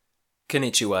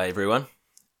Konnichiwa, everyone.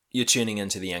 You're tuning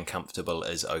into the Uncomfortable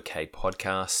is Okay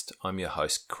podcast. I'm your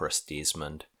host, Chris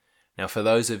Desmond. Now, for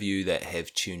those of you that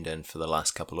have tuned in for the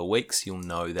last couple of weeks, you'll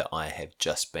know that I have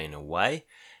just been away.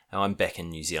 Now, I'm back in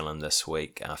New Zealand this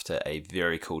week after a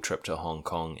very cool trip to Hong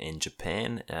Kong and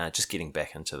Japan. Just getting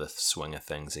back into the swing of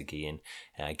things again,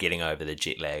 getting over the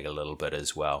jet lag a little bit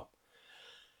as well.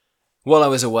 While I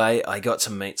was away, I got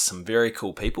to meet some very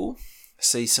cool people,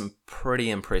 see some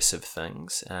pretty impressive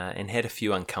things, and had a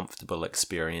few uncomfortable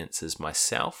experiences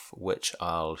myself, which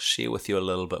I'll share with you a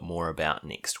little bit more about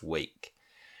next week.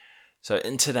 So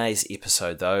in today's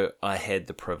episode though, I had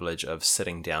the privilege of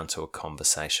sitting down to a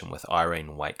conversation with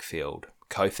Irene Wakefield,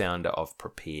 co-founder of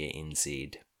Prepare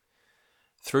NZ.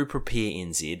 Through Prepare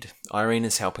NZ, Irene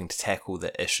is helping to tackle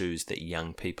the issues that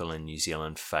young people in New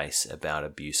Zealand face about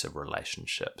abusive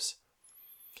relationships.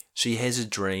 She has a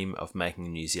dream of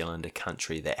making New Zealand a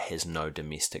country that has no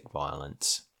domestic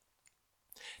violence.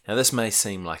 Now, this may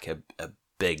seem like a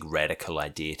big radical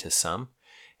idea to some.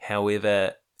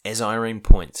 However, as Irene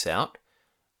points out,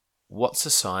 what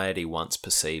society once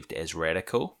perceived as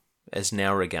radical is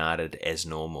now regarded as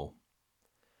normal.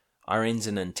 Irene's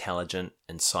an intelligent,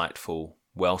 insightful,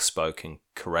 well-spoken,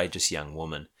 courageous young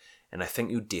woman, and I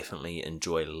think you'll definitely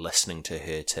enjoy listening to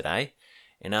her today.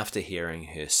 And after hearing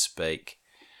her speak,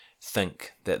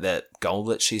 think that that goal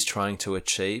that she's trying to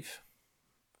achieve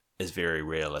is very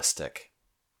realistic.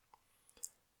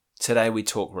 Today we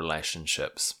talk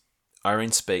relationships.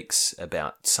 Irene speaks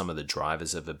about some of the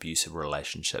drivers of abusive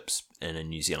relationships in a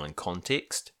New Zealand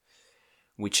context.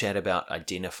 We chat about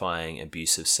identifying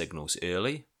abusive signals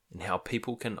early and how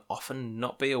people can often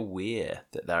not be aware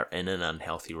that they're in an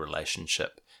unhealthy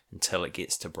relationship until it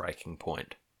gets to breaking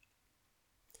point.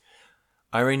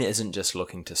 Irene isn't just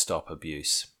looking to stop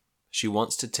abuse. She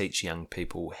wants to teach young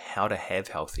people how to have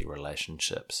healthy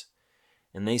relationships.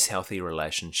 And these healthy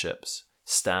relationships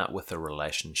start with the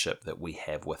relationship that we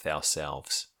have with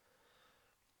ourselves.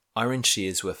 Irene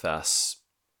shares with us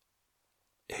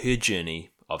her journey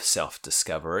of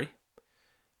self-discovery,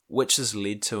 which has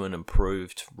led to an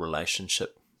improved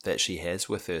relationship that she has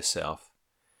with herself.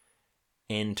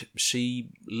 And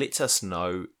she lets us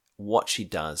know what she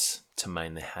does to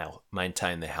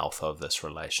maintain the health of this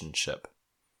relationship.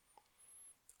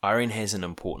 Irene has an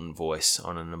important voice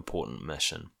on an important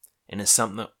mission, and is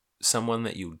someone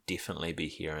that you'll definitely be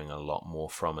hearing a lot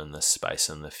more from in this space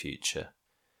in the future.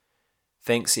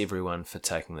 Thanks everyone for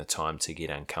taking the time to get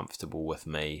uncomfortable with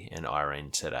me and Irene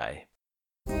today.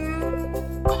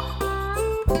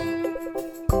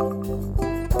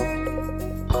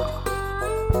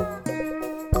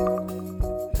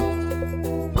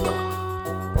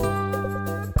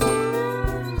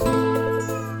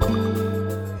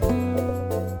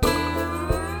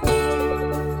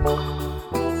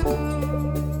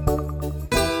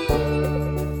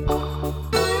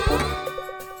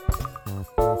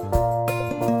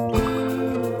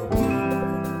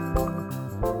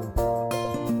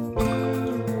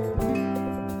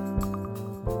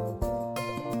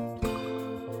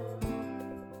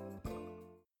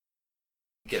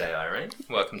 G'day Irene,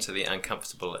 welcome to the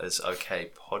Uncomfortable is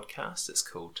Okay podcast. It's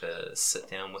cool to sit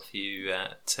down with you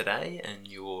today in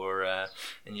your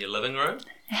living room.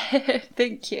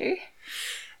 Thank you.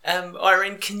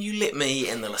 Irene, can you let me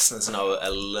and the listeners know a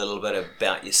little bit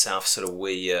about yourself, sort of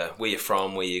where you're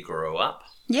from, where you grew up?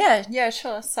 Yeah,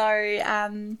 sure. So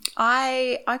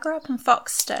I grew up in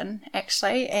Foxton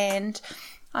actually, and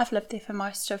I've lived there for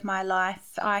most of my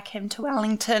life. I came to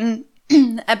Wellington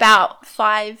about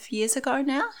 5 years ago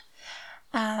now,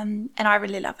 and I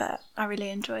really love it. I really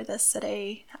enjoy this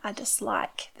city. I just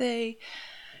like the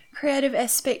creative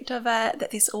aspect of it,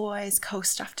 that there's always cool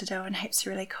stuff to do and heaps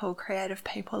of really cool creative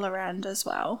people around as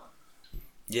well.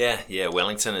 Yeah,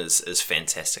 Wellington is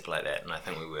fantastic like that, and I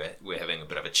think we were having a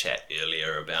bit of a chat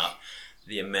earlier about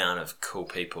the amount of cool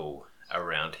people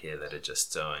around here that are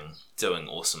just doing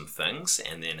awesome things,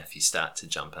 and then if you start to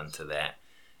jump into that,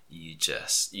 you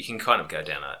can kind of go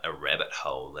down a rabbit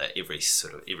hole that every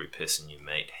person you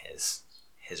meet has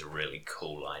really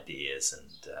cool ideas and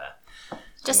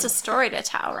just a story to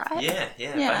tell, right? Yeah,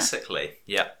 basically,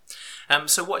 yeah.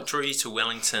 So what drew you to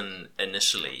Wellington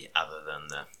initially, other than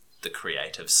the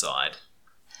creative side?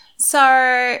 So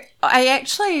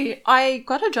I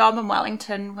got a job in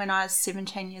Wellington when I was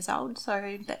 17 years old.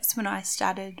 So that's when I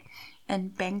started in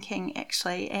banking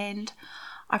actually, and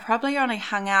I probably only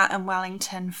hung out in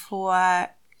Wellington for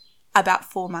about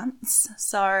 4 months.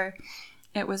 So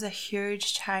it was a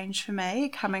huge change for me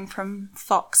coming from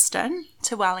Foxton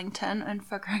to Wellington and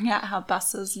figuring out how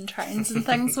buses and trains and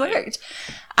things worked.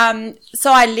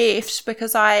 So I left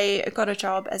because I got a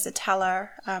job as a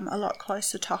teller a lot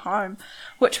closer to home,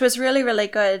 which was really, really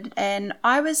good. And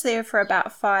I was there for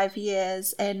about 5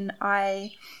 years, and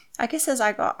I guess as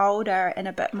I got older and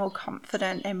a bit more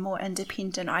confident and more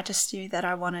independent, I just knew that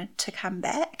I wanted to come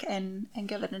back and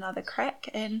give it another crack.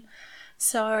 And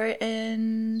so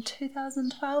in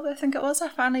 2012, I think it was, I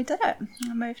finally did it.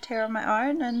 I moved here on my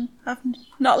own and I've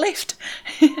not left.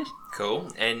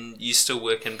 Cool. And you still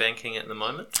work in banking at the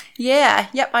moment?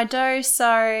 Yep, I do. So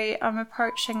I'm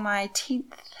approaching my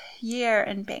 10th year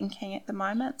in banking at the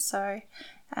moment. So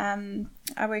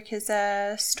I work as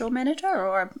a store manager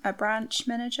or a branch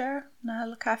manager, and I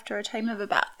look after a team of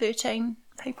about 13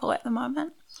 people at the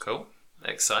moment. Cool.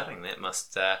 Exciting. That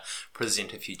must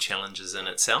present a few challenges in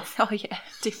itself. Oh yeah,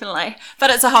 definitely.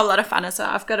 But it's a whole lot of fun as well.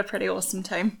 I've got a pretty awesome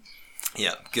team.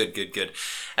 Yeah, good.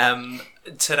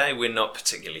 Today we're not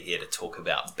particularly here to talk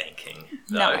about banking,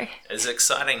 though. No. As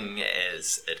exciting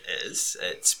as it is,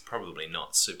 it's probably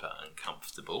not super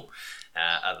uncomfortable,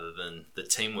 other than the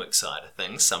teamwork side of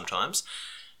things sometimes.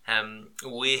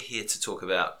 We're here to talk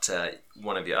about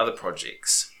one of your other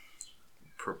projects,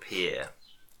 Prepare.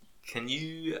 Can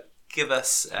you give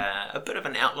us a bit of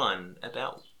an outline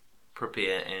about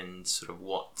Prepare and sort of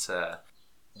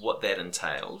what that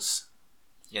entails?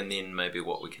 And then maybe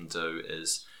what we can do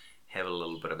is have a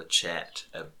little bit of a chat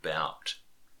about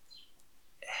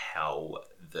how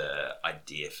the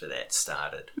idea for that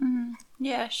started.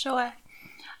 Yeah, sure.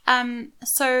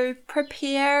 So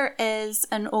Prepare is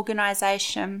an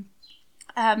organisation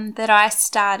that I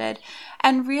started,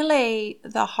 and really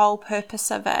the whole purpose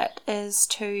of it is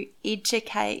to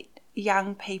educate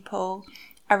young people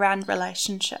around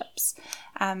relationships.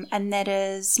 And that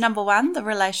is, number one, the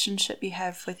relationship you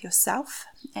have with yourself,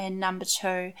 and number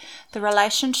two, the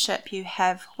relationship you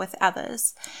have with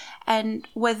others. And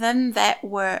within that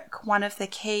work, one of the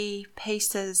key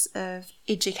pieces of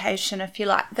education, if you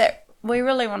like, that we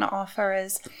really want to offer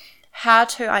is how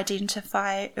to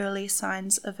identify early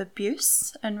signs of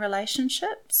abuse in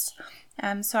relationships.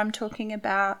 So I'm talking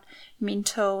about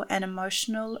mental and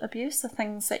emotional abuse, the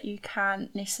things that you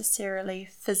can't necessarily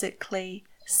physically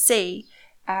see.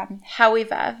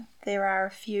 However, there are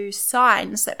a few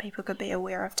signs that people could be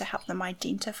aware of to help them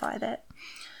identify that.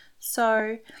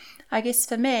 So I guess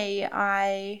for me,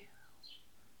 I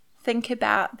think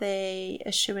about the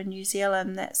issue in New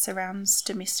Zealand that surrounds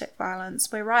domestic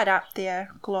violence. We're right up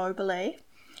there globally.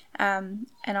 And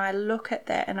I look at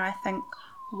that and I think,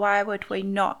 why would we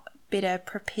not better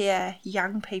prepare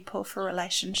young people for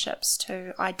relationships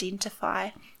to identify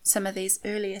some of these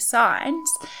earlier signs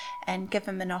and give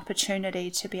them an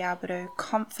opportunity to be able to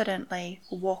confidently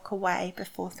walk away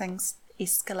before things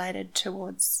escalated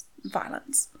towards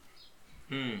violence.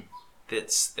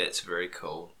 That's very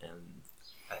cool, and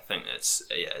I think it's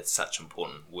such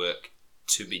important work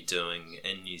to be doing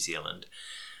in New Zealand.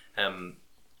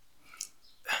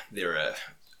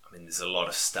 There's a lot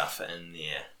of stuff in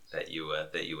there that you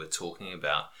were talking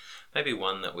about. Maybe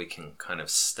one that we can kind of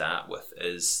start with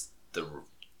is the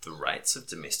rates of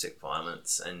domestic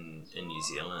violence in New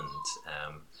Zealand.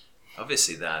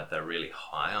 Obviously, they're really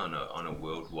high on a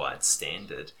worldwide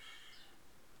standard.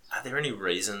 Are there any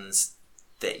reasons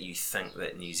that you think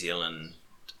that New Zealand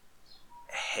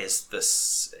has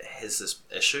this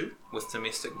issue with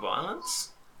domestic violence?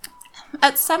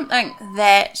 It's something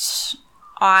that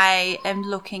I am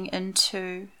looking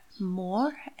into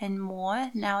more and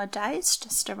more nowadays,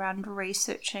 just around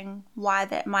researching why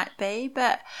that might be.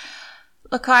 But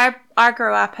look, I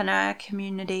grew up in a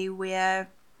community where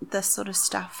this sort of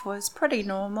stuff was pretty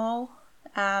normal,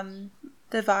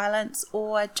 the violence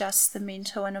or just the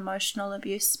mental and emotional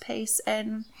abuse piece.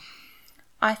 And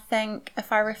I think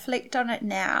if I reflect on it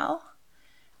now,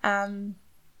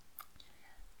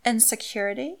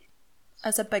 insecurity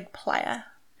is a big player,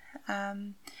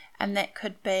 and that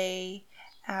could be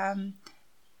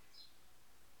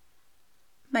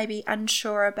maybe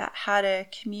unsure about how to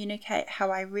communicate how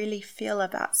I really feel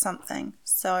about something,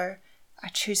 so I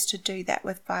choose to do that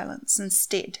with violence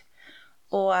instead.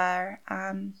 Or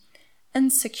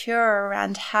insecure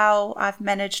around how I've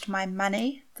managed my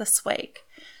money this week,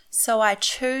 so I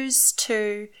choose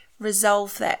to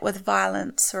resolve that with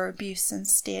violence or abuse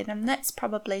instead. And that's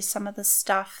probably some of the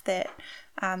stuff that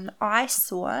I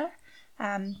saw.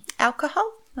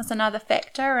 Alcohol is another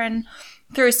factor, and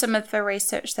through some of the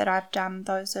research that I've done,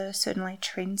 those are certainly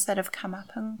trends that have come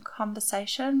up in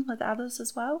conversation with others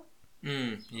as well.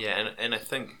 And I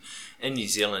think in New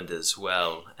Zealand as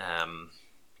well,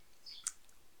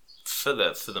 for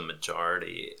the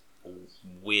majority,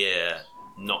 we're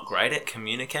not great at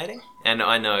communicating, and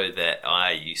I know that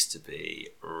I used to be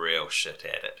real shit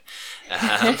at it.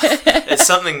 It's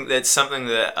something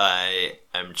that I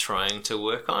am trying to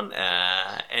work on,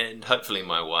 and hopefully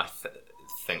my wife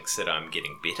thinks that I'm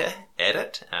getting better at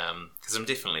it, because I'm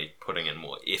definitely putting in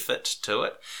more effort to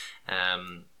it.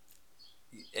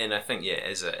 And I think,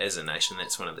 as a nation,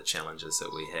 that's one of the challenges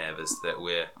that we have, is that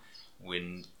we're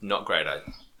not great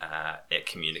at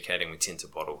communicating. We tend to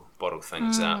bottle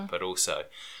things up, but also,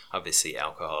 obviously,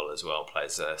 alcohol as well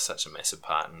plays such a massive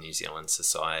part in New Zealand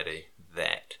society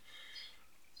that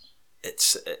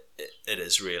it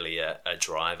is really a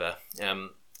driver.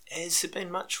 Has there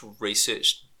been much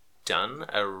research done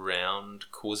around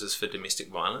causes for domestic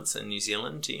violence in New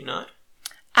Zealand? Do you know?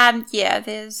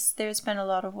 There's been a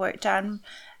lot of work done,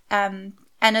 and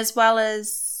as well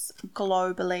as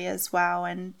globally as well,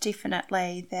 and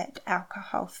definitely that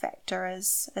alcohol factor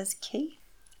is key.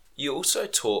 You also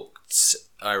talked,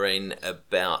 Irene,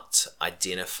 about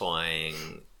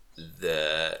identifying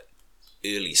the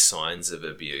early signs of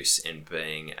abuse and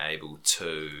being able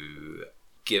to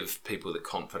give people the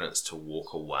confidence to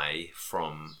walk away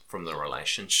from the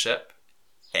relationship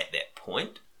at that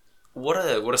point. What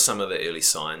are some of the early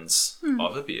signs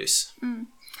of abuse?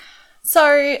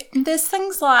 So there's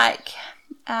things like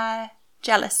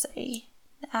jealousy,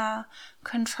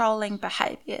 controlling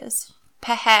behaviours,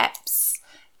 perhaps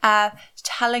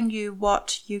telling you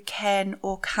what you can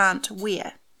or can't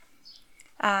wear,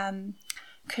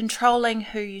 controlling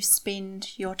who you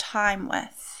spend your time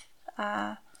with,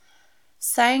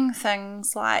 saying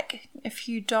things like, if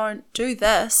you don't do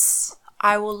this,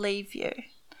 I will leave you.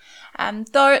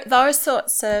 Those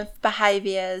sorts of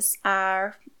behaviours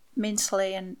are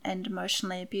mentally and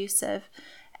emotionally abusive.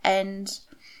 And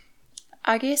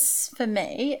I guess for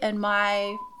me, in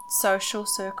my social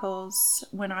circles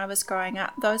when I was growing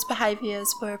up, those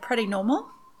behaviours were pretty normal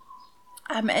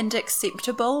and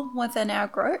acceptable within our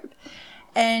group.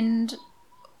 And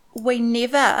we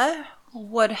never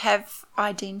would have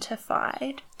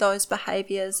identified those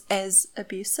behaviours as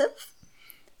abusive.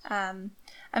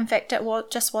 In fact,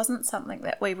 it just wasn't something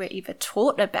that we were ever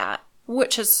taught about,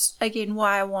 which is, again,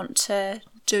 why I want to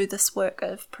do this work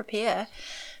of Prepare.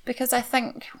 Because I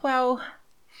think, well,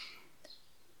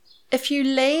 if you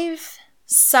leave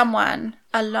someone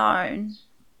alone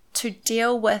to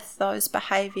deal with those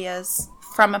behaviours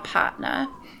from a partner,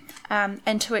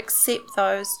 and to accept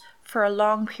those for a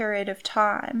long period of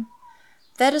time,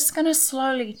 that is going to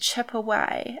slowly chip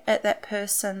away at that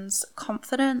person's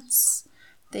confidence,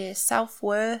 their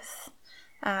self-worth,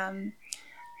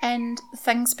 and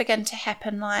things begin to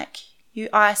happen like you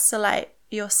isolate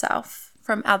yourself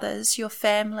from others, your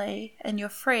family and your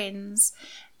friends,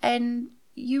 and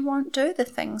you won't do the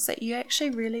things that you actually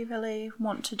really, really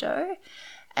want to do.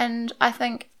 And I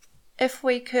think if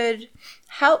we could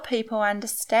help people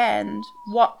understand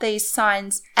what these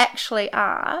signs actually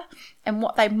are and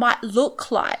what they might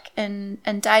look like in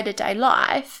day-to-day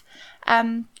life,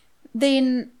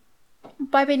 then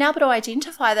by being able to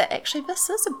identify that actually this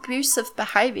is abusive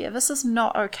behaviour, this is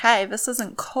not okay, this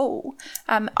isn't cool,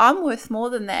 I'm worth more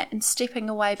than that, and stepping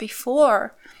away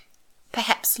before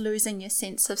perhaps losing your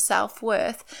sense of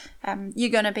self-worth, you're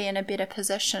going to be in a better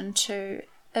position to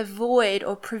avoid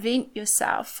or prevent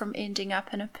yourself from ending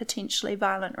up in a potentially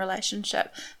violent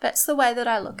relationship. That's the way that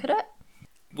I look at it.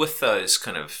 With those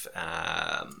kind of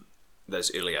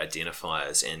those early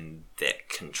identifiers and that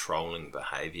controlling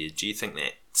behaviour, do you think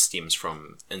that stems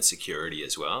from insecurity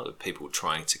as well, of people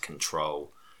trying to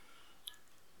control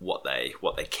what they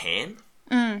can?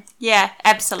 Yeah,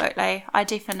 absolutely. I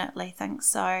definitely think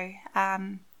so.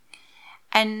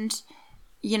 And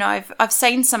you know, I've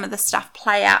seen some of the stuff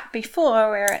play out before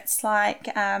where it's like,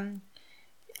 are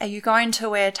you going to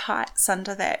wear tights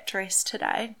under that dress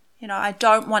today? You know, I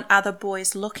don't want other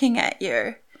boys looking at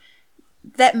you.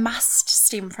 That must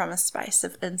stem from a space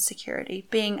of insecurity,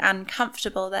 being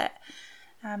uncomfortable that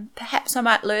perhaps I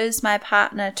might lose my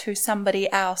partner to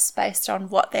somebody else based on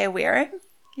what they're wearing,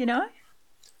 you know?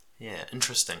 Yeah,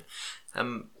 interesting.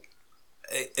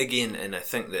 Again, and I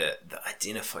think that the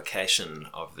identification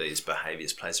of these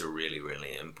behaviours plays a really,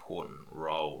 really important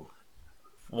role.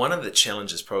 One of the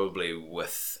challenges probably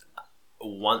with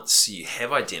once you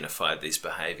have identified these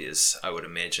behaviours, I would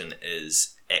imagine,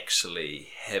 is actually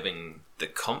having the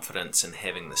confidence and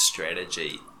having the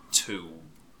strategy to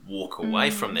walk away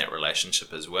from that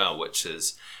relationship as well, which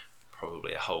is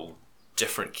probably a whole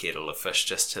different kettle of fish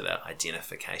just to the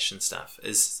identification stuff.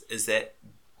 Is that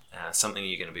something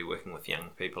you're going to be working with young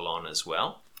people on as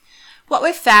well? What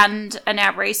we've found in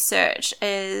our research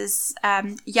is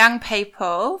young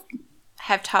people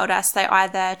have told us they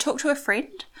either talk to a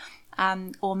friend,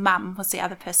 or mum was the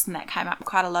other person that came up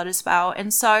quite a lot as well.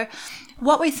 And so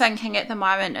what we're thinking at the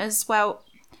moment is, well,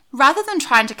 rather than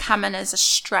trying to come in as a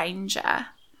stranger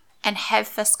and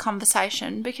have this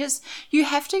conversation, because you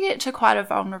have to get to quite a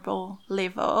vulnerable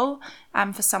level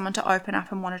for someone to open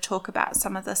up and want to talk about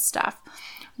some of this stuff,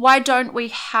 why don't we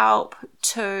help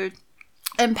to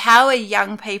empower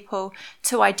young people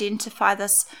to identify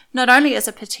this not only as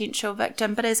a potential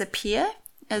victim but as a peer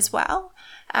as well,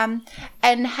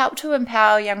 and help to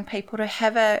empower young people to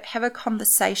have a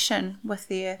conversation with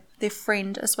their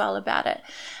friend as well about it.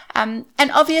 And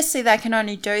obviously they can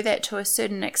only do that to a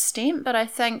certain extent, but I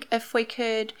think if we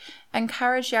could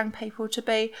encourage young people to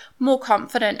be more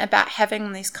confident about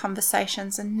having these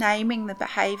conversations and naming the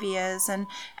behaviours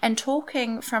and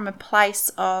talking from a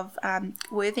place of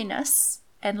worthiness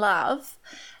and love,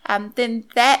 then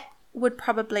that would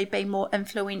probably be more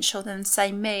influential than,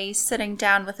 say, me sitting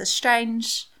down with a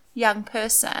strange young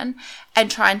person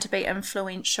and trying to be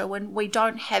influential when we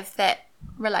don't have that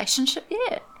relationship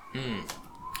yet.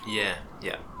 Yeah.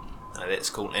 No, that's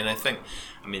cool. And I think,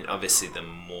 obviously the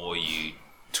more you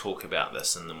talk about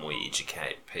this and the more you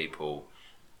educate people,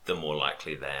 the more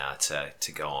likely they are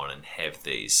to go on and have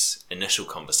these initial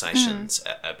conversations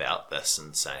about this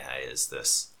and say, hey, is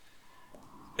this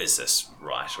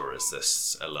right, or is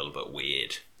this a little bit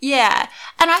weird? Yeah,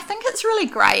 and I think it's really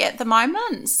great at the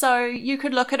moment. So you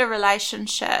could look at a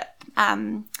relationship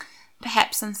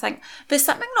perhaps and think there's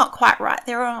something not quite right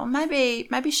there, or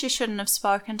maybe she shouldn't have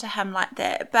spoken to him like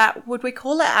that, but would we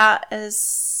call it out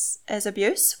as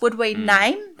abuse? Would we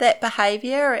name that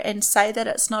behaviour and say that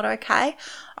it's not okay?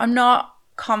 I'm not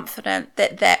confident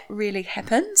that really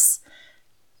happens,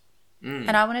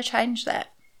 and I want to change that.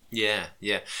 Yeah.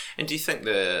 And do you think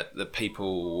the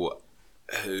people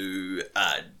who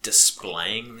are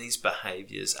displaying these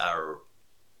behaviours are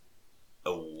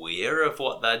aware of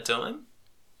what they're doing?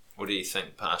 Or do you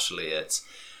think partially it's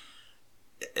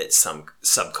some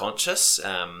subconscious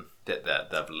that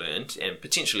they've learned, and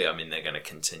potentially, they're going to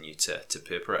continue to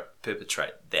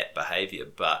perpetrate that behaviour,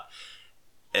 but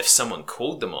if someone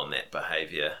called them on that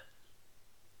behaviour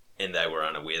and they were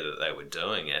unaware that they were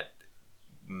doing it,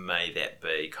 may that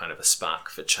be kind of a spark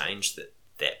for change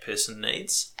that person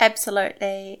needs?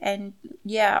 Absolutely. And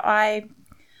yeah,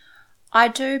 I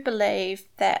do believe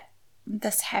that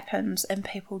this happens and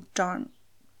people don't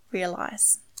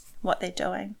realise what they're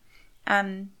doing.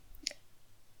 And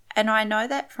I know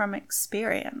that from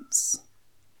experience,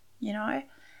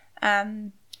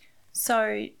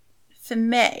 So for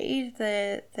me,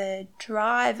 the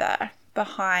driver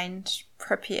behind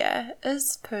Prepare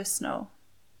is personal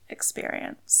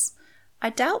experience. I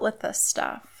dealt with this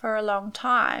stuff for a long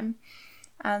time.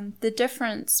 The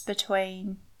difference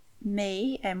between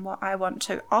me and what I want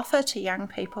to offer to young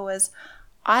people is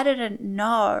I didn't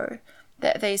know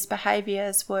that these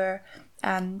behaviours were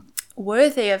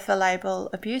worthy of the label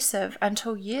abusive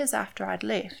until years after I'd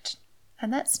left.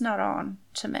 And that's not on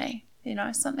to me.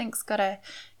 Something's got to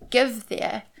give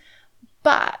there.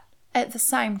 But at the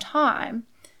same time,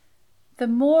 the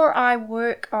more I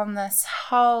work on this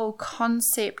whole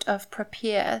concept of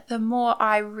Prepare, the more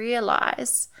I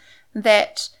realise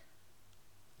that,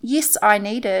 yes, I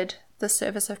needed the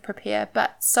service of Prepare,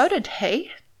 but so did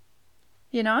he.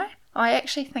 I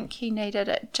actually think he needed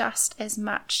it just as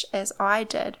much as I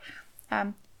did,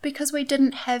 because we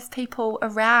didn't have people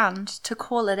around to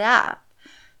call it out,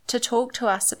 to talk to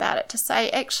us about it, to say,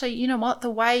 actually, you know what,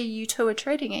 the way you two are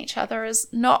treating each other is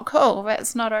not cool,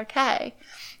 that's not okay.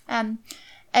 And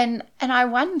I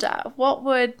wonder what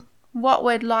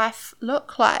would life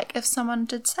look like if someone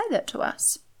did say that to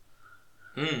us?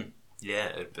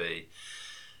 Yeah,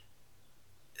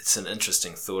 it's an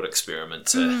interesting thought experiment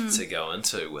to go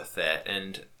into with that.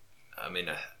 And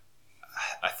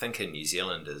I think in New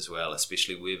Zealand as well,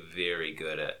 especially, we're very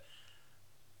good at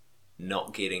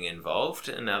not getting involved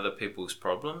in other people's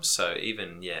problems. So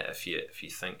even if you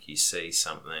think you see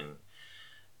something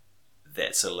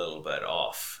that's a little bit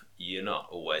off, you're not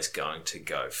always going to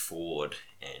go forward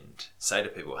and say to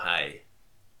people, hey,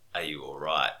 are you all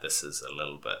right? This is a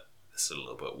little bit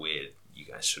weird. You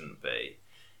guys shouldn't be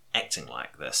acting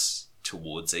like this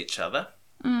towards each other.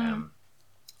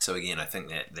 So again, I think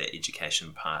that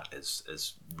education part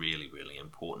is really, really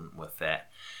important with that.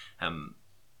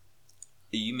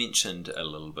 You mentioned a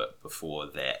little bit before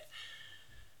that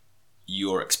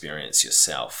your experience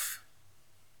yourself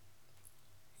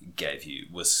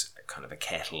was kind of a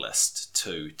catalyst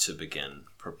to begin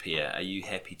Prepare. Are you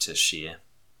happy to share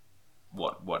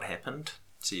what happened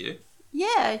to you?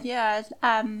 Yeah.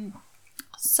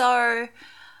 So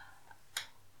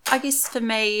I guess for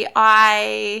me, if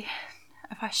I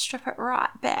strip it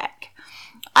right back,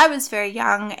 I was very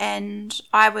young and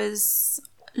I was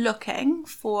looking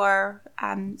for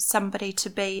somebody to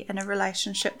be in a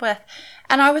relationship with.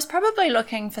 And I was probably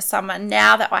looking for someone,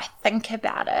 now that I think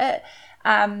about it,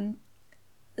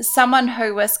 someone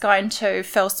who was going to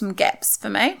fill some gaps for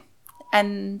me.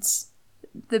 And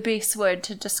the best word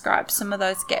to describe some of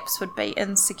those gaps would be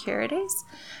insecurities.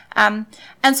 And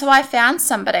so I found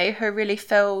somebody who really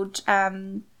filled,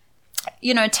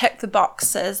 ticked the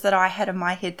boxes that I had in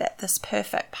my head that this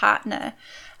perfect partner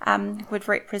would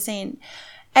represent.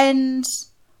 And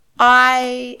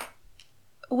I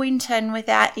went in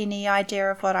without any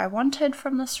idea of what I wanted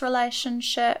from this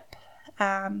relationship.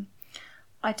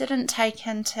 I didn't take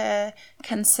into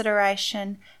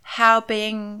consideration how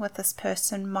being with this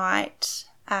person might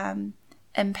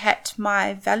impact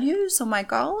my values or my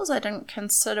goals. I didn't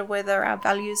consider whether our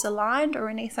values aligned or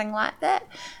anything like that,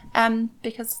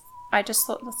 because I just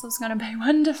thought this was going to be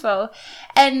wonderful.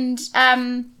 And,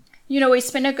 we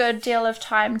spent a good deal of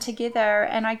time together,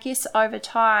 and I guess over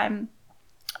time,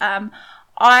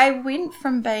 I went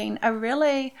from being a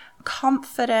really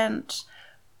confident,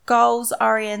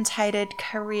 goals-orientated,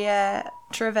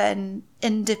 career-driven,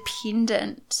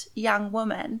 independent young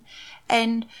woman,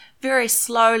 and very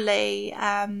slowly,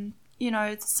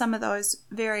 some of those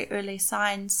very early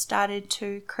signs started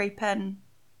to creep in,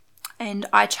 and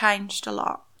I changed a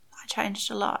lot.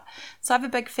 So I have a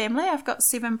big family. I've got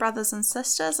 7 brothers and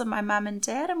sisters and my mum and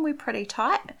dad, and we're pretty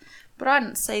tight. But I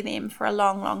didn't see them for a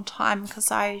long, long time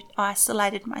because I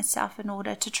isolated myself in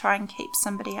order to try and keep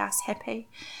somebody else happy.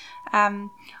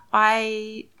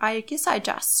 I guess I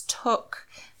just took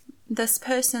this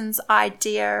person's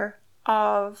idea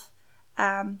of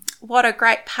what a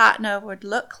great partner would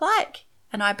look like,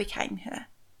 and I became her.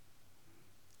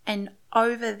 And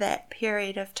over that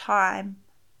period of time,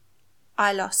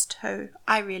 I lost who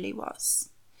I really was.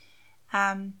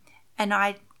 And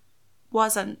I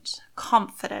wasn't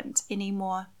confident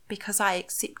anymore because I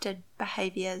accepted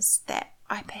behaviours that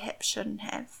I perhaps shouldn't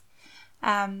have.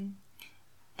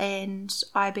 And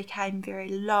I became very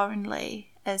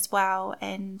lonely as well,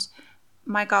 and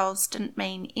my goals didn't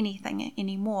mean anything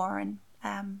anymore, and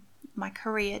my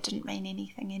career didn't mean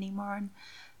anything anymore. And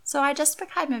so I just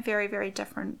became a very, very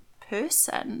different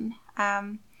person.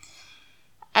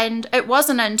 And it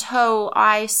wasn't until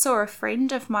I saw a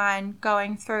friend of mine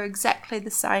going through exactly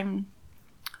the same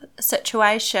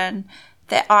situation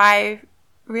that I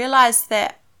realised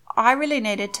that I really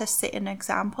needed to set an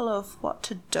example of what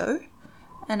to do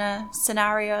in a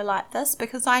scenario like this,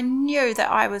 because I knew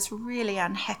that I was really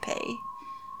unhappy.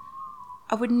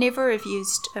 I would never have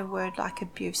used a word like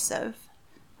abusive.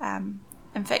 In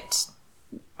fact,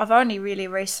 I've only really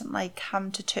recently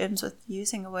come to terms with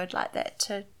using a word like that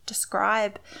to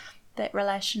describe that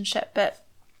relationship. But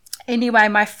anyway,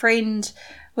 my friend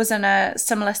was in a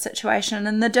similar situation,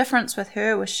 and the difference with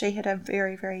her was she had a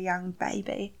very, very young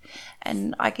baby.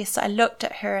 And I guess I looked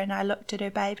at her and I looked at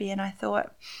her baby and I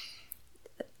thought,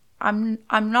 I'm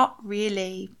not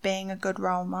really being a good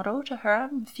role model to her.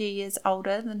 I'm a few years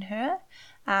older than her.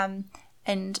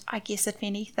 And I guess if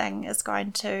anything is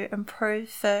going to improve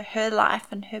for her life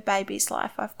and her baby's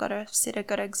life, I've got to set a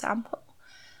good example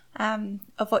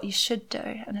of what you should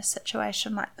do in a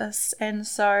situation like this. And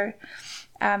so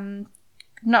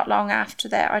not long after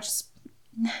that, I just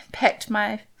packed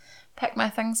my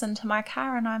things into my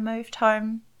car and I moved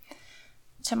home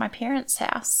to my parents'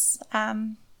 house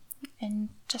and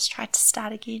just tried to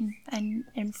start again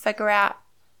and figure out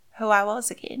who I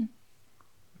was again.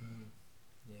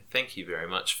 Thank you very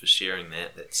much for sharing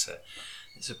that. It's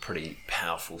a pretty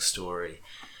powerful story.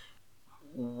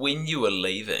 When you were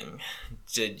leaving,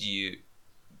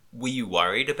 were you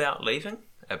worried about leaving?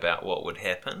 About what would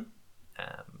happen?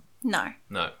 No.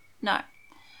 No.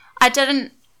 I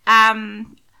didn't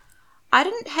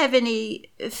have any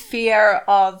fear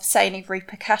of, say, any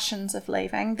repercussions of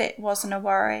leaving. That wasn't a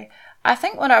worry. I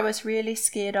think what I was really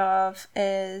scared of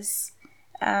is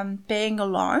being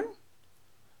alone.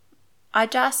 I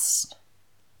just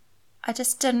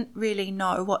didn't really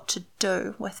know what to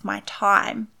do with my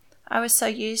time. I was so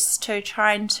used to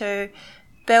trying to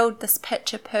build this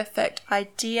picture perfect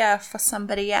idea for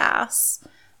somebody else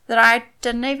that I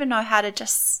didn't even know how to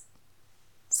just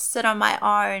sit on my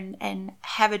own and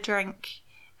have a drink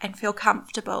and feel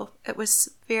comfortable. It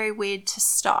was very weird to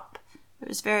stop. It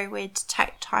was very weird to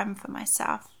take time for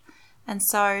myself. And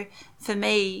so for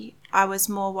me, I was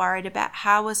more worried about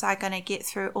how was I going to get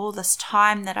through all this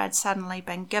time that I'd suddenly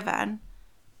been given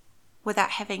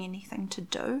without having anything to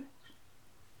do,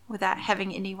 without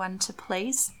having anyone to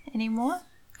please anymore.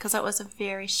 because it was a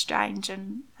very strange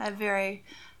and a very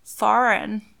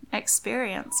foreign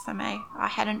experience for me. I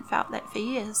hadn't felt that for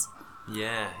years.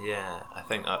 Yeah. I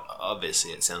think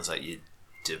obviously it sounds like you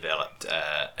developed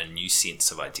a new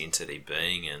sense of identity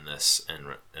being in this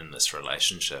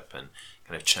relationship, and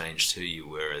kind of changed who you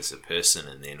were as a person,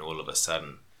 and then all of a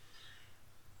sudden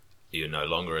you're no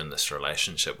longer in this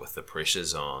relationship with the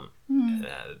pressures on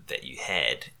that you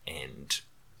had, and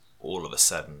all of a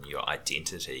sudden your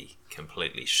identity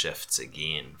completely shifts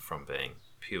again from being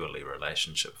purely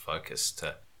relationship focused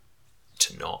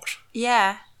to not.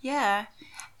 Yeah.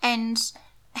 And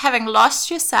having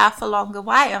lost yourself along the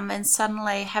way, and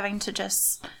suddenly having to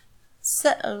just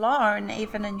sit alone,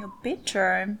 even in your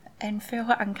bedroom, and feel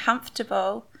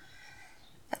uncomfortable,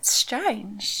 it's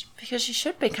strange, because you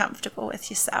should be comfortable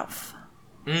with yourself.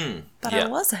 But I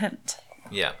wasn't.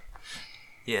 Yeah,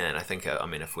 and I think,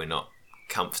 if we're not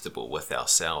comfortable with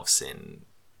ourselves, then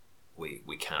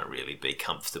we can't really be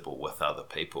comfortable with other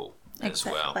people as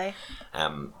well.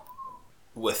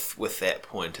 With that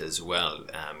point as well,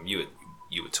 you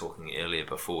were talking earlier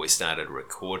before we started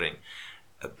recording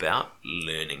about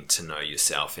learning to know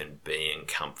yourself and being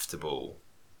comfortable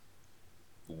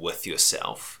with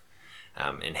yourself,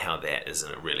 and how that is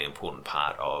a really important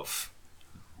part of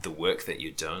the work that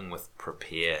you're doing with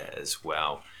Prepare as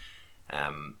well.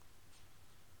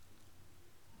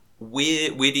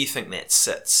 Where do you think that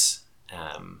sits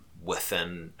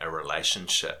within a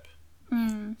relationship?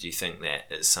 Do you think that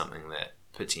is something that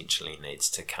potentially needs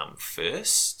to come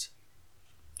first?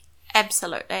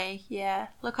 Absolutely, yeah.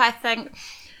 Look, I think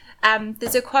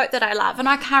there's a quote that I love, and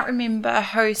I can't remember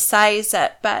who says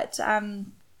it, but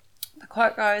the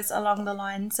quote goes along the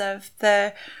lines of,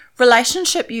 the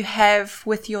relationship you have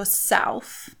with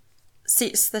yourself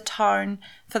sets the tone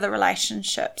for the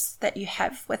relationships that you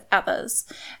have with others.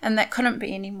 And that couldn't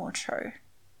be any more true,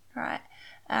 right?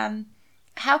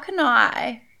 How can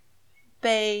I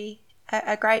be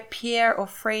a great peer or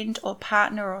friend or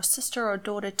partner or sister or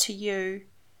daughter to you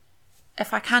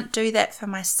if I can't do that for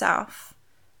myself?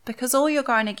 Because all you're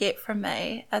going to get from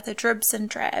me are the dribs and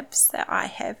drabs that I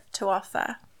have to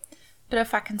offer. But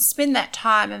if I can spend that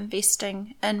time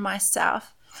investing in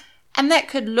myself, and that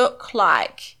could look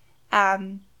like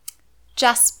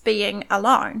just being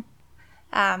alone,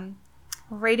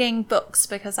 reading books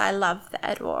because I love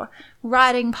that, or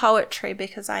writing poetry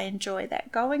because I enjoy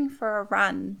that, going for a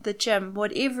run, the gym,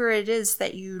 whatever it is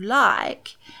that you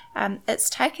like, it's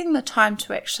taking the time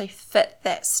to actually fit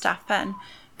that stuff in,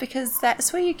 because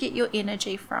that's where you get your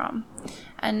energy from.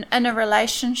 And in a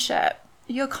relationship,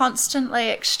 you're constantly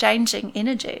exchanging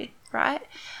energy, right?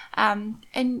 And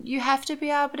you have to be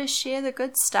able to share the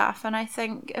good stuff. And I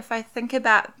think, if I think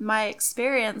about my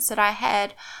experience that I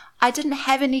had, I didn't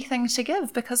have anything to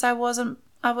give because I wasn't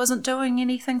doing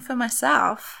anything for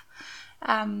myself.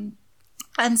 And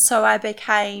so I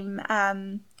became,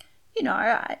 I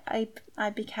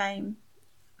became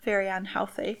very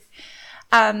unhealthy.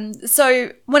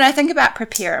 So when I think about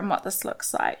Prepare and what this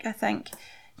looks like, I think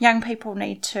young people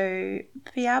need to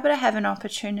be able to have an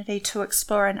opportunity to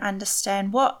explore and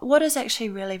understand what is actually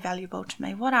really valuable to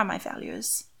me. What are my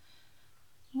values?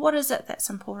 What is it that's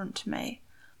important to me?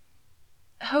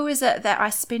 Who is it that I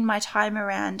spend my time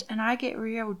around and I get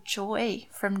real joy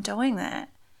from doing that?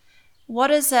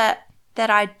 What is it that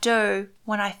I do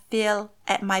when I feel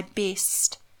at my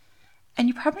best? And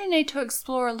you probably need to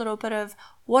explore a little bit of,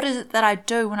 what is it that I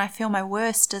do when I feel my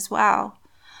worst as well?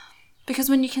 Because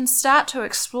when you can start to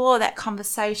explore that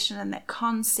conversation and that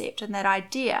concept and that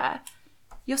idea,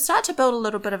 you'll start to build a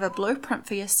little bit of a blueprint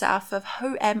for yourself of,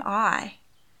 who am I?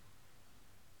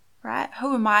 Right?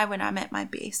 Who am I when I'm at my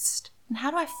best? And how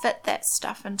do I fit that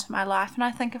stuff into my life? And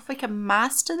I think if we can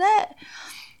master that,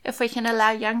 if we can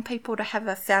allow young people to have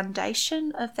a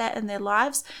foundation of that in their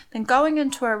lives, then going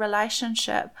into a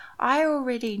relationship, I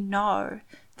already know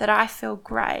that I feel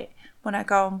great when I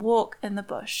go and walk in the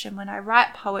bush, and when I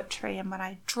write poetry, and when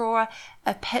I draw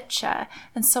a picture.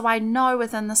 And so I know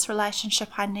within this relationship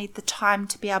I need the time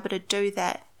to be able to do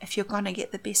that if you're going to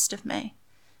get the best of me.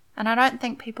 And I don't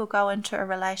think people go into a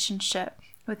relationship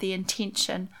with the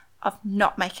intention of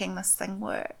not making this thing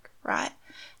work, right?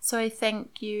 So I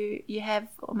think you have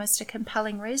almost a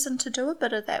compelling reason to do a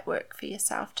bit of that work for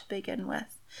yourself to begin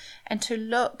with. And to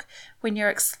look, when you're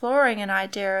exploring an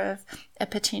idea of a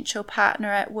potential partner,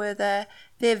 at whether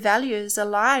their values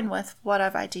align with what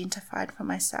I've identified for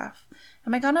myself.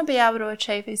 Am I going to be able to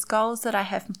achieve these goals that I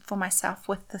have for myself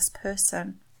with this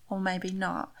person, or maybe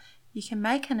not? You can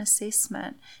make an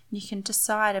assessment, and you can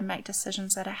decide and make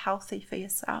decisions that are healthy for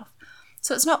yourself.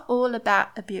 So it's not all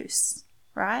about abuse,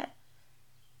 right?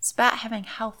 It's about having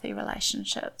healthy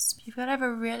relationships. You've got to have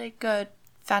a really good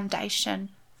foundation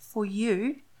for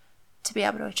you to be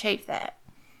able to achieve that.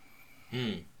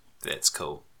 That's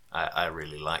cool. I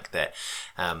really like that.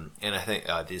 And I think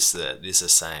there's a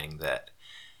saying that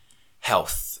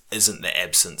health isn't the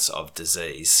absence of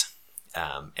disease.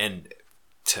 And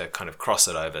to kind of cross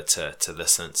it over to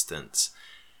this instance,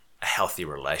 a healthy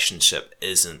relationship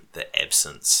isn't the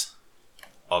absence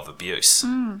of abuse.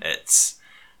 It's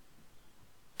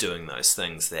doing those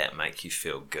things that make you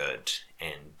feel good,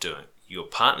 and doing your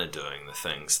partner doing the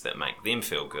things that make them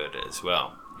feel good as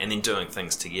well, and then doing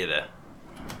things together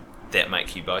that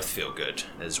make you both feel good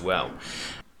as well.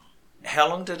 How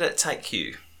long did it take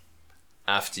you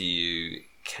after you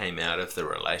came out of the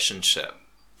relationship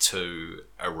to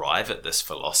arrive at this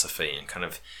philosophy, and kind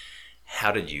of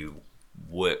how did you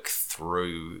work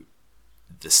through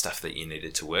the stuff that you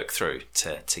needed to work through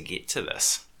to get to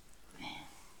this?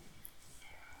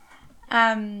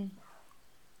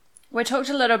 We talked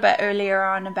a little bit earlier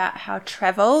on about how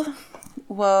travel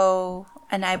will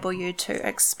enable you to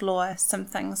explore some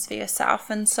things for yourself.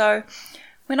 And so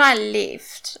when I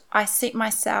left, I set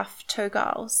myself 2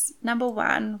 goals. Number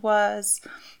 1 was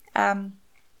I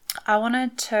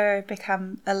wanted to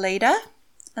become a leader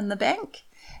in the bank.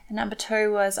 And number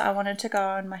 2 was I wanted to go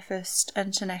on my first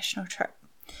international trip.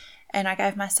 And I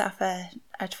gave myself a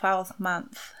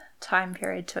 12-month time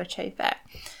period to achieve that.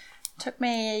 Took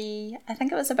me, I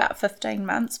think it was about 15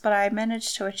 months, but I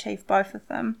managed to achieve both of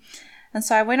them. And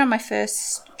so I went on my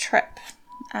first trip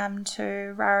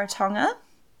to Rarotonga.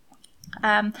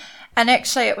 And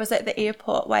actually it was at the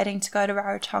airport waiting to go to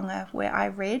Rarotonga where I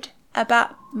read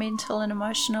about mental and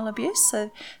emotional abuse.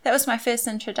 So that was my first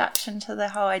introduction to the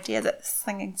whole idea that this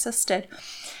thing existed.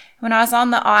 When I was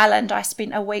on the island, I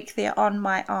spent a week there on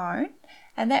my own.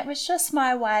 And that was just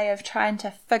my way of trying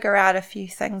to figure out a few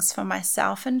things for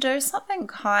myself and do something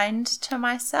kind to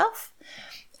myself.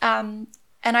 And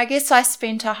I guess I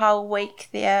spent a whole week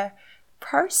there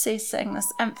processing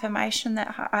this information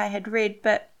that I had read.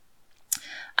 But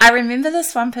I remember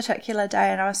this one particular day,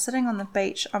 and I was sitting on the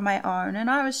beach on my own, and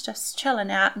I was just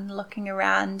chilling out and looking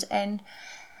around, and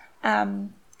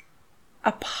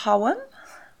a poem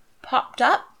popped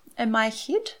up in my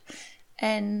head.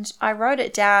 And I wrote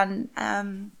it down.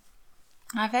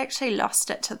 I've actually lost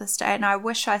it to this day, and I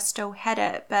wish I still had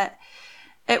it. But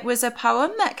it was a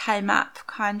poem that came up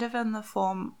kind of in the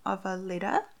form of a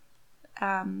letter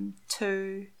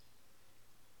to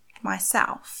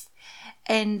myself.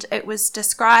 And it was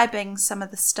describing some of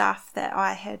the stuff that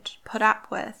I had put up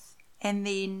with, and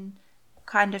then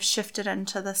kind of shifted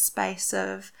into the space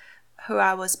of who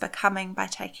I was becoming by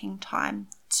taking time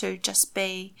to just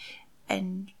be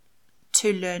and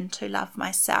to learn to love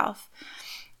myself.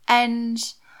 And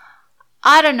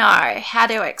I don't know how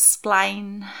to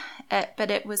explain it,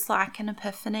 but it was like an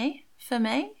epiphany for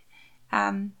me.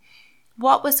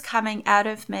 What was coming out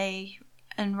of me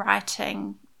in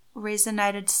writing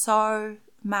resonated so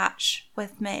much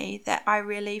with me that I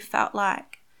really felt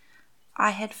like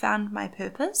I had found my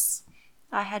purpose.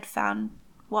 I had found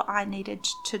what I needed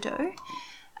to do.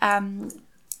 And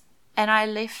I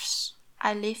left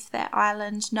that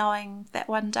island knowing that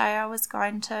one day I was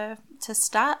going to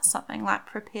start something like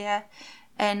Prepare.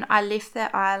 And I left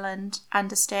that island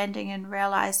understanding and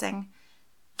realizing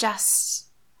just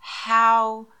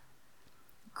how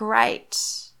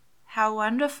great, how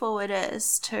wonderful it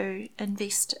is to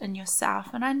invest in yourself.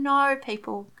 And I know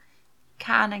people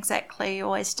can't exactly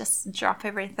always just drop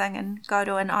everything and go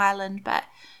to an island, but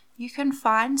you can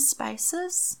find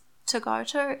spaces to go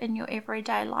to in your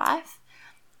everyday life.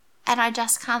 And I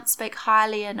just can't speak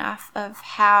highly enough of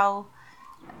how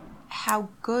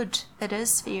good it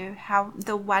is for you, how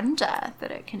the wonder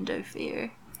that it can do for you.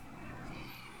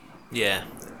 Yeah,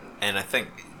 and I think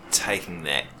taking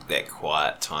that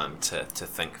quiet time to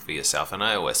think for yourself, and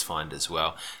I always find as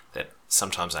well that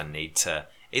sometimes I need to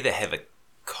either have a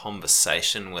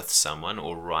conversation with someone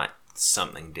or write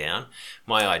something down.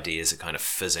 My ideas are kind of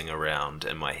fizzing around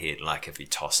in my head like if you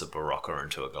toss a Barocca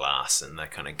into a glass and they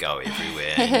kind of go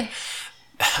everywhere. And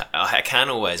I can't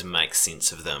always make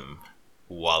sense of them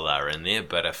while they're in there,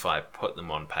 but if I put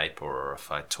them on paper or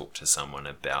if I talk to someone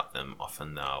about them,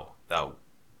 often they'll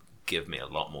give me a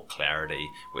lot more clarity,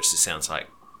 which it sounds like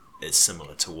is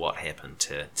similar to what happened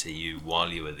to you while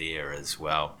you were there as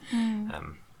well,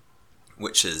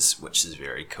 which is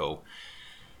very cool.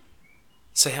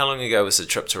 So how long ago was the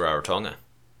trip to Rarotonga?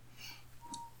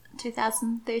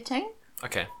 2013.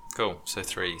 Okay, cool. So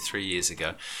three years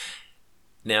ago.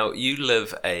 Now, you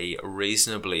live a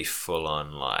reasonably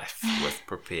full-on life with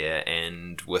Prepare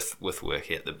and with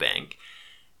work at the bank.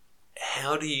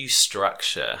 how do you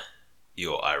structure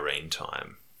your Irene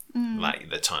time? Like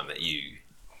the time that you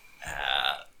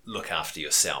look after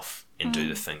yourself and do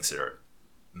the things that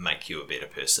make you a better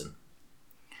person?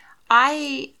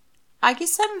 I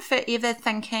guess I'm forever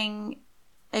thinking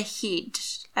ahead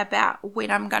about when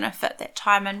I'm going to fit that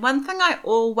time. And one thing I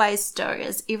always do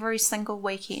is every single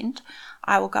weekend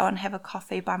I will go and have a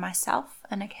coffee by myself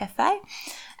in a cafe,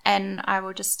 and I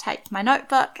will just take my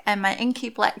notebook and my inky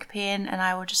black pen, and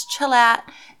I will just chill out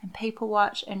and people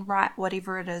watch and write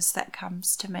whatever it is that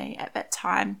comes to me at that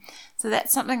time. So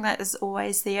that's something that is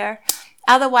always there.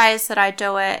 Other ways that I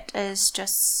do it is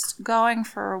just going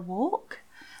for a walk.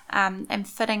 And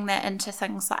fitting that into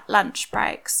things like lunch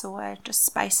breaks or just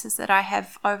spaces that I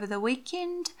have over the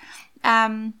weekend.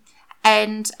 And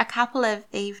a couple of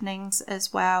evenings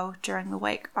as well during the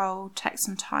week, I'll take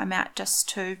some time out just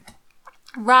to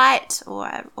write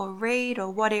or read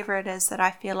or whatever it is that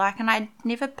I feel like. And I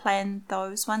never plan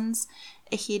those ones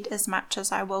ahead as much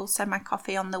as I will, say, my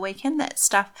coffee on the weekend. That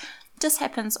stuff just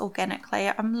happens organically.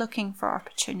 I'm looking for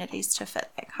opportunities to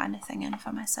fit that kind of thing in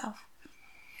for myself.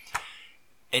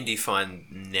 And do you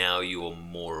find now you're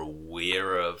more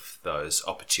aware of those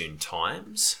opportune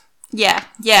times? Yeah,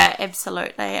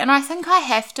 absolutely. And I think I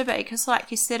have to be, because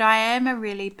like you said, I am a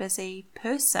really busy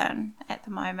person at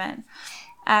the moment.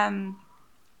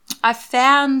 I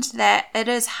found that it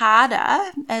is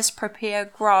harder as Prepare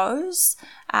grows,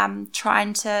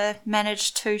 trying to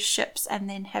manage 2 ships and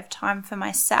then have time for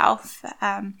myself.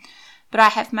 But I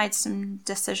have made some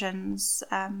decisions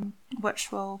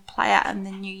which will play out in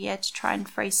the new year to try and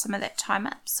free some of that time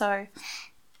up. So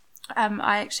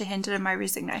I actually handed in my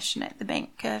resignation at the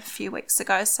bank a few weeks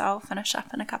ago, so I'll finish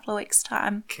up in a couple of weeks'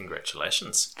 time.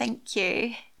 Congratulations. Thank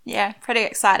you. Yeah, pretty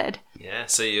excited. Yeah,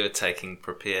 so you're taking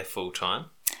Prepare full time?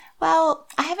 Well,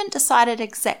 I haven't decided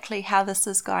exactly how this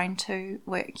is going to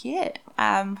work yet.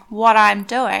 What I'm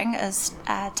doing is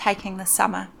taking the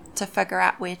summer to figure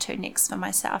out where to next for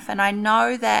myself. And I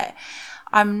know that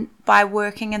by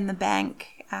working in the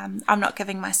bank, I'm not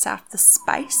giving myself the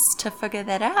space to figure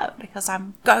that out because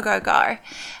I'm go.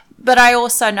 But I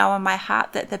also know in my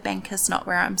heart that the bank is not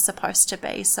where I'm supposed to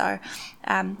be. So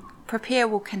Prepare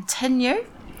will continue.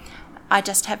 I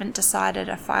just haven't decided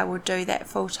if I will do that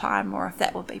full time or if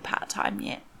that will be part time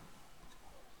yet.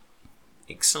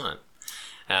 Excellent.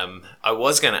 I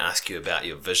was going to ask you about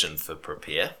your vision for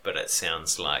Prepare, but it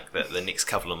sounds like that the next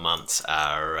couple of months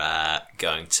are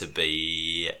going to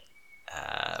be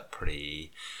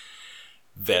pretty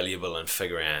valuable in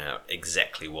figuring out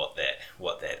exactly what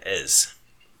that is.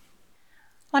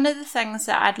 One of the things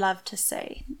that I'd love to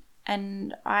see,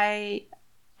 and I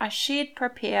shared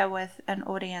Prepare with an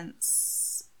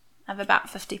audience of about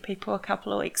 50 people a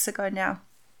couple of weeks ago now,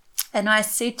 and I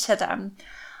said to them,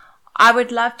 I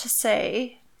would love to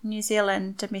see New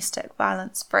Zealand domestic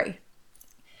violence free.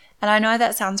 And I know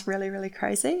that sounds really, really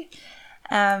crazy,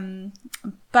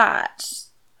 but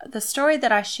the story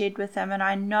that I shared with them, and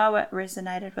I know it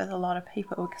resonated with a lot of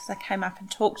people because they came up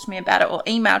and talked to me about it or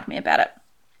emailed me about it,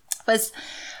 was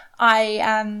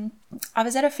I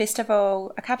was at a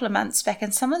festival a couple of months back,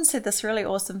 and someone said this really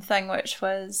awesome thing, which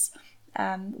was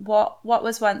what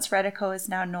was once radical is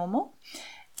now normal.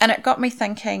 And it got me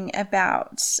thinking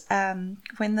about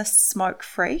when the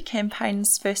smoke-free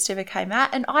campaigns first ever came out.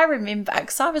 And I remember,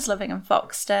 because I was living in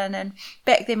Foxton, and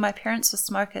back then my parents were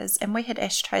smokers, and we had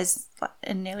ashtrays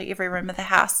in nearly every room of the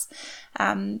house.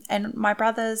 And my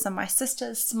brothers and my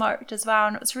sisters smoked as well,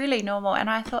 and it was really normal. And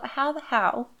I thought, how the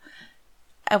hell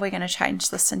are we going to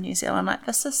change this in New Zealand? Like,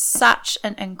 this is such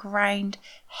an ingrained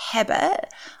habit.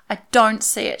 I don't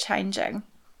see it changing.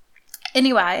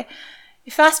 Anyway,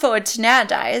 you fast forward to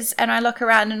nowadays, and I look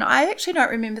around, and I actually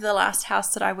don't remember the last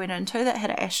house that I went into that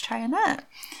had an ashtray in it.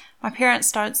 My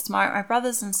parents don't smoke. My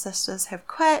brothers and sisters have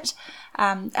quit.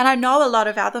 And I know a lot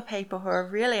of other people who are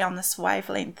really on this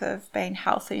wavelength of being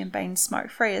healthy and being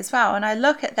smoke-free as well. And I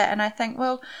look at that and I think,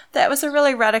 well, that was a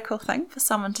really radical thing for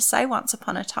someone to say once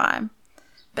upon a time.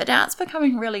 But now it's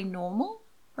becoming really normal,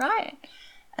 right?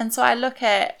 And so I look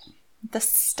at the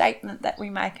statement that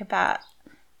we make about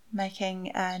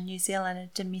making New Zealand a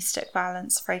domestic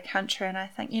violence-free country, and I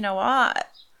think, you know what?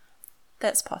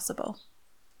 That's possible.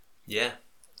 Yeah,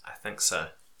 I think so.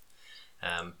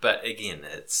 But again,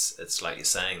 it's like you're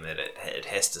saying, that it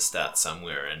has to start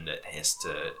somewhere, and it has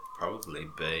to probably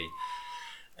be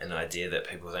an idea that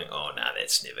people think, oh, no,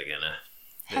 that's never gonna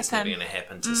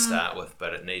happen to start with.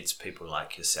 But it needs people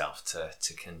like yourself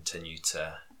to continue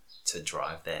to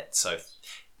drive that. So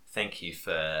thank you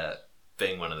for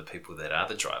being one of the people that are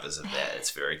the drivers of that. It's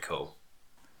very cool.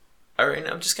 Irene,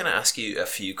 I'm just going to ask you a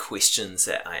few questions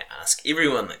that I ask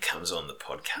everyone that comes on the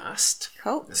podcast.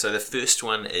 Cool. So the first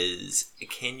one is,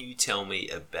 can you tell me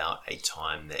about a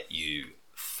time that you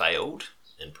failed,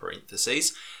 in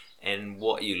parentheses, and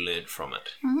what you learned from it?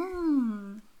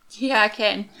 Yeah, I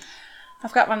can.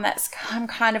 I've got one I'm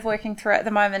kind of working through at the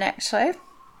moment, actually.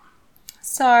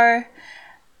 So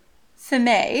for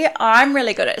me, I'm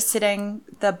really good at setting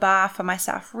the bar for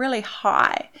myself really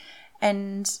high.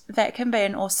 And that can be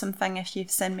an awesome thing if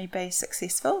you've seen me be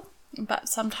successful. But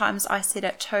sometimes I set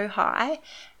it too high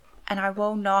and I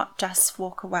will not just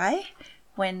walk away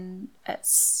when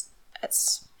it's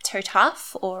too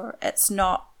tough or it's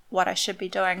not what I should be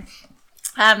doing.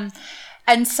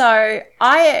 And so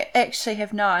I actually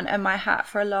have known in my heart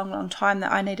for a long, long time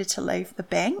that I needed to leave the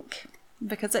bank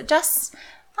because it just...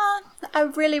 I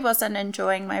really wasn't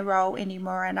enjoying my role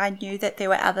anymore, and I knew that there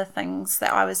were other things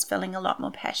that I was feeling a lot more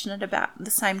passionate about at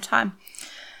the same time.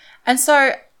 And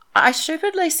so I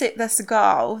stupidly set this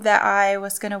goal that I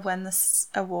was going to win this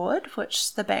award,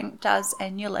 which the bank does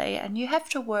annually, and you have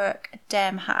to work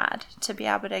damn hard to be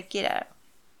able to get it.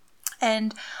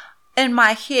 And in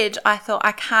my head, I thought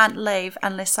I can't leave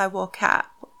unless I walk out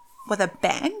with a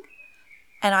bang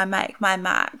and I make my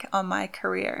mark on my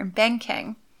career in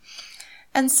banking.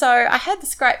 And so I had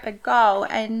this great big goal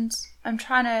and I'm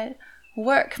trying to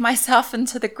work myself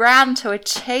into the ground to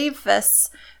achieve this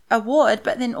award,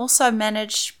 but then also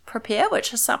manage Prepare,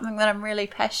 which is something that I'm really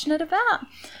passionate about.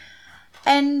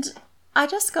 And I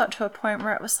just got to a point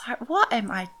where it was like, what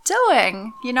am I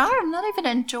doing? You know, I'm not even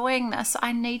enjoying this.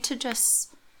 I need to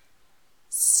just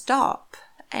stop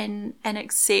and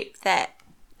accept that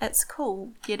it's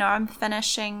cool. You know,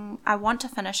 I want to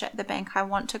finish at the bank. I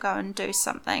want to go and do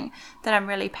something that I'm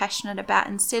really passionate about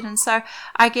instead. And so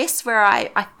I guess where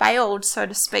I failed, so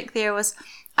to speak, there was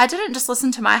I didn't just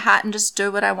listen to my heart and just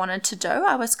do what I wanted to do.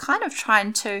 I was kind of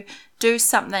trying to do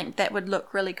something that would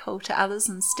look really cool to others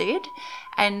instead.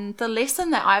 And the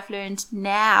lesson that I've learned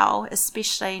now,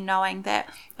 especially knowing that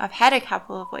I've had a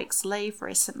couple of weeks leave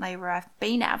recently where I've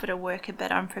been able to work a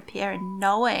bit on Prepare and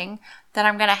knowing that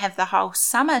I'm going to have the whole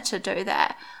summer to do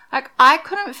that, like I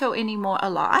couldn't feel any more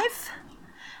alive.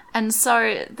 And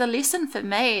so the lesson for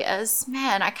me is,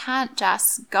 man, I can't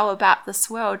just go about this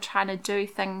world trying to do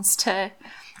things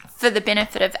for the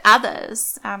benefit of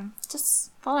others.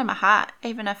 Just follow my heart,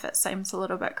 even if it seems a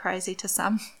little bit crazy to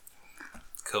some.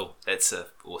 Cool. That's an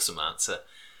awesome answer.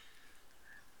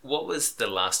 What was the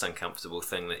last uncomfortable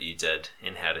thing that you did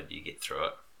and how did you get through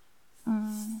it?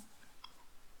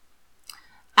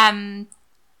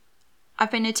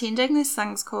 I've been attending these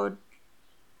things called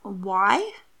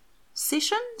Why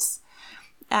sessions,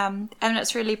 and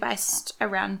it's really based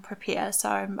around Prepare. So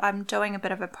I'm doing a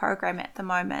bit of a program at the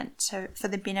moment for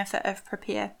the benefit of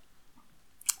Prepare.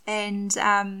 And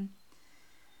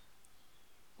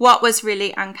what was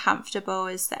really uncomfortable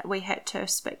is that we had to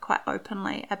speak quite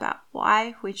openly about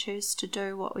why we choose to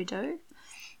do what we do.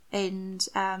 And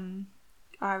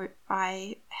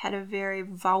I had a very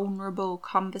vulnerable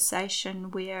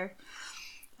conversation where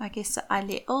I guess I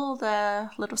let all the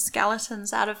little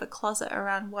skeletons out of the closet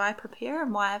around why Prepare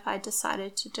and why have I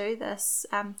decided to do this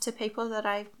to people that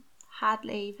I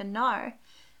hardly even know.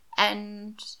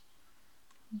 And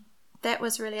that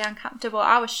was really uncomfortable.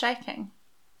 I was shaking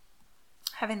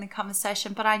having the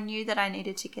conversation, but I knew that I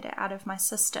needed to get it out of my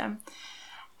system.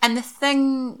 And the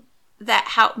thing that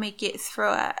helped me get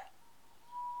through it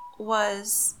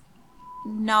was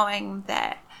knowing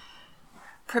that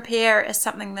Prepare is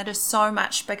something that is so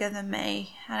much bigger than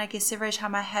me. And I guess every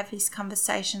time I have these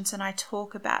conversations and I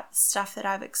talk about the stuff that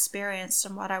I've experienced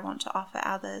and what I want to offer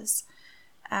others,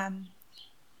 I'm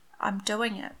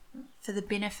doing it for the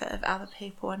benefit of other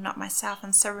people and not myself.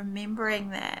 And so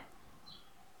remembering that,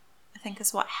 I think,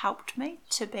 is what helped me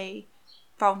to be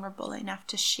vulnerable enough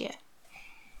to share.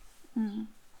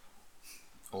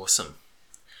 Awesome.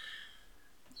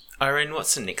 Irene,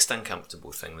 what's the next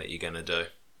uncomfortable thing that you're going to do?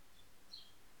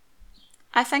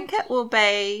 I think it will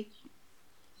be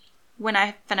when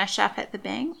I finish up at the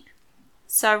bank.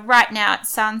 So right now it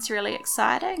sounds really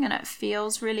exciting and it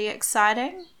feels really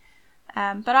exciting,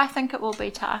 but I think it will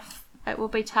be tough. It will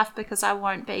be tough because I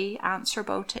won't be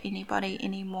answerable to anybody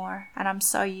anymore, and I'm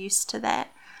so used to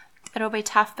that. It'll be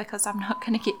tough because I'm not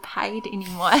going to get paid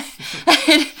anymore,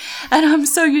 and I'm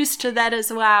so used to that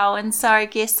as well. And so I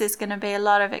guess there's going to be a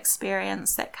lot of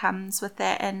experience that comes with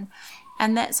that, and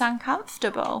that's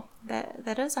uncomfortable.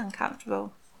 That is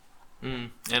uncomfortable.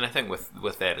 And I think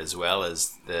with that as well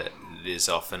is that there's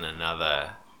often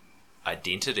another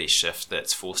identity shift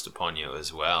that's forced upon you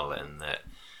as well, and that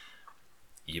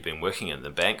you've been working in the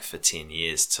bank for 10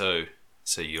 years too,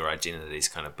 So your identity's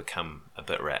kind of become a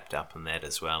bit wrapped up in that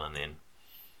as well, and then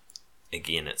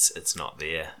again, it's not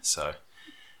there. So,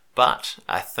 but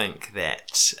I think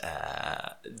that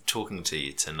talking to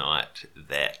you tonight,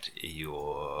 that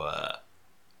you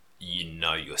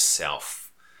know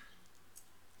yourself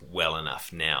well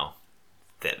enough now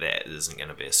that isn't going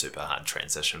to be a super hard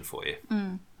transition for you.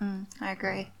 I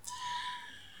agree.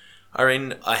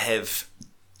 Irene, I have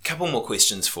a couple more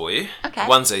questions for you. Okay.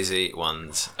 One's easy,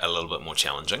 one's a little bit more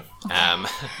challenging.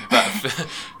 But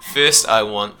first, I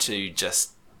want to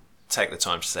just take the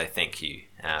time to say thank you.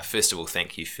 First of all,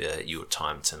 thank you for your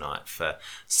time tonight, for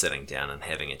sitting down and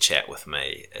having a chat with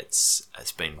me. It's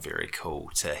been very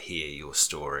cool to hear your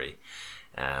story.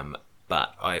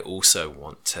 But I also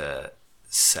want to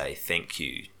say thank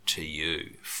you to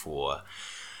you for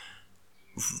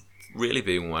really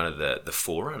being one of the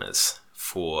forerunners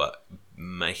for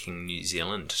making New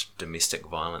Zealand domestic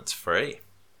violence free.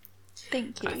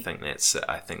 Thank you. I think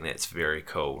that's very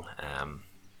cool.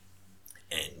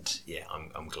 And yeah,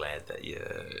 I'm glad that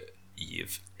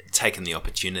you've taken the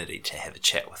opportunity to have a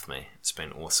chat with me. It's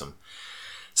been awesome.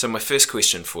 So my first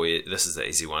question for you, this is the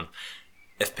easy one.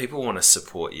 If people want to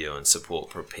support you and support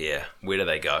Prepare, where do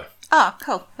they go? Oh,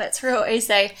 cool. That's real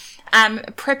easy.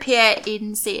 Prepare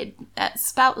NZ. It's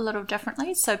spelt a little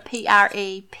differently. So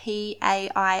PREPAIR,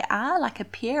 like a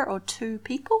pair or two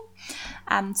people.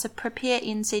 So Prepare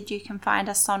NZ, you can find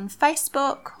us on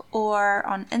Facebook or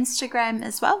on Instagram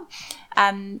as well.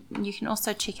 You can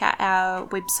also check out our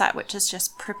website, which is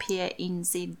just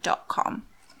preparenz.com.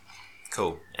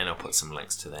 Cool. And I'll put some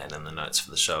links to that in the notes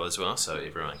for the show as well, so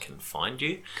everyone can find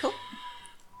you. Cool.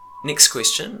 Next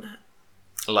question.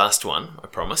 Last one, I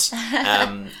promise.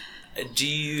 Do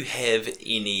you have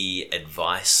any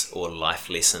advice or life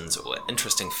lessons or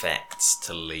interesting facts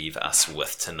to leave us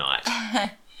with tonight?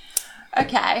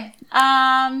 Okay.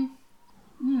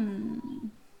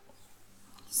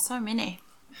 So many.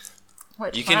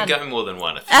 Which you can one? go more than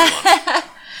one if you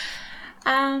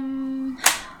want.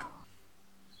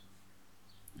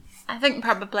 I think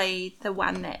probably the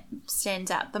one that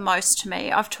stands out the most to me,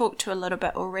 I've talked to a little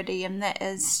bit already, and that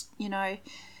is,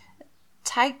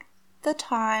 take the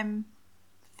time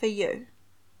for you.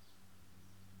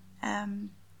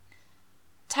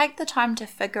 Take the time to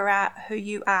figure out who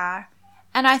you are.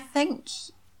 And I think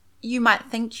you might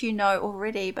think you know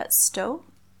already, but still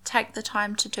take the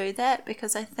time to do that,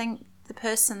 because I think the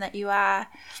person that you are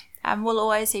will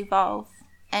always evolve,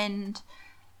 and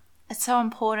it's so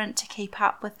important to keep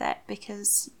up with that,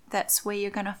 because that's where you're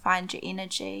going to find your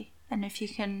energy. And if you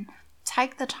can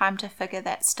take the time to figure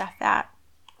that stuff out,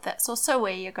 that's also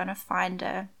where you're going to find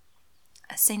a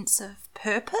sense of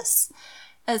purpose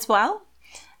as well.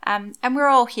 And we're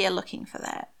all here looking for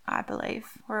that, I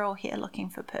believe. We're all here looking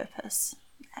for purpose.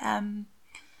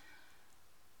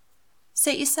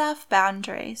 Set yourself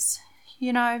boundaries.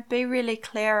 Be really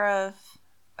clear of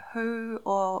who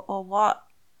or what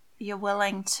you're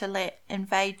willing to let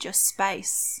invade your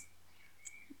space.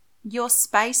 Your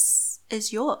space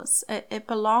is yours. It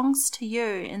belongs to you.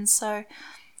 And so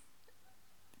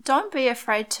don't be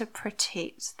afraid to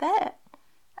protect that,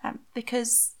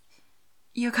 because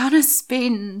you're going to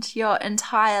spend your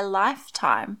entire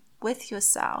lifetime with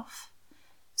yourself.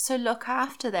 So look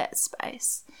after that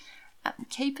space.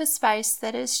 Keep a space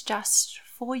that is just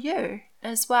for you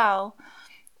as well.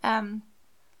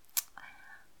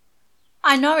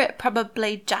 I know it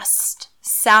probably just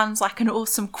sounds like an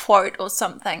awesome quote or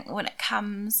something when it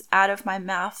comes out of my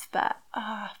mouth, but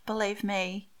believe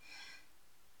me,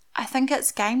 I think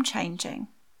it's game-changing.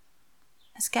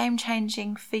 It's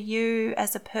game-changing for you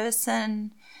as a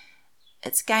person.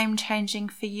 It's game-changing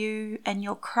for you and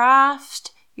your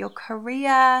craft, your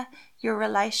career, your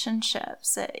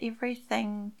relationships.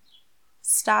 Everything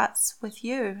starts with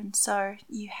you, and so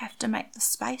you have to make the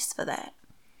space for that.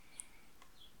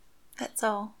 That's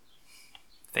all.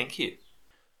 Thank you.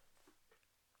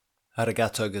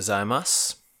 Arigato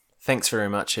gozaimasu. Thanks very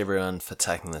much, everyone, for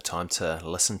taking the time to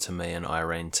listen to me and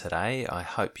Irene today. I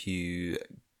hope you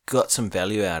got some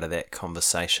value out of that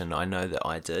conversation. I know that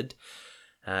I did.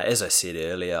 As I said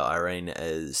earlier, Irene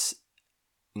is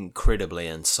incredibly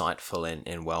insightful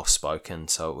and well-spoken,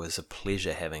 so it was a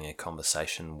pleasure having a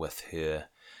conversation with her,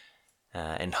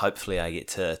 and hopefully I get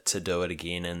to do it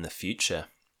again in the future.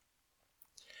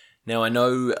 Now, I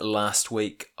know last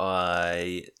week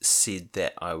I said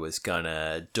that I was going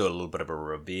to do a little bit of a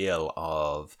reveal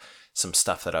of some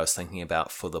stuff that I was thinking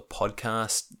about for the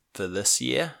podcast for this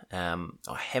year. I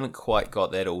haven't quite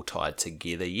got that all tied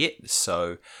together yet,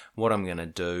 so what I'm going to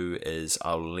do is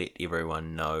I'll let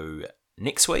everyone know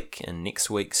next week in next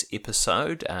week's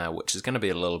episode, which is going to be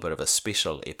a little bit of a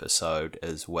special episode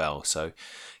as well. So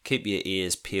keep your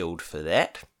ears peeled for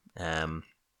that.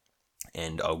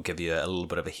 And I'll give you a little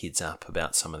bit of a heads up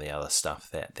about some of the other stuff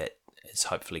that is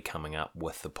hopefully coming up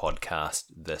with the podcast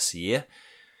this year.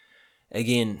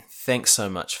 Again, thanks so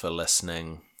much for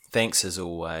listening. Thanks as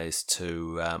always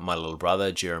to my little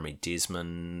brother, Jeremy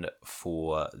Desmond,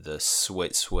 for the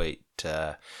sweet,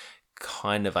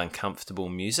 kind of uncomfortable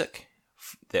music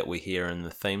that we hear in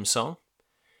the theme song.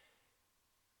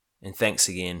 And thanks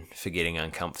again for getting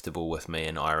uncomfortable with me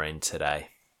and Irene today.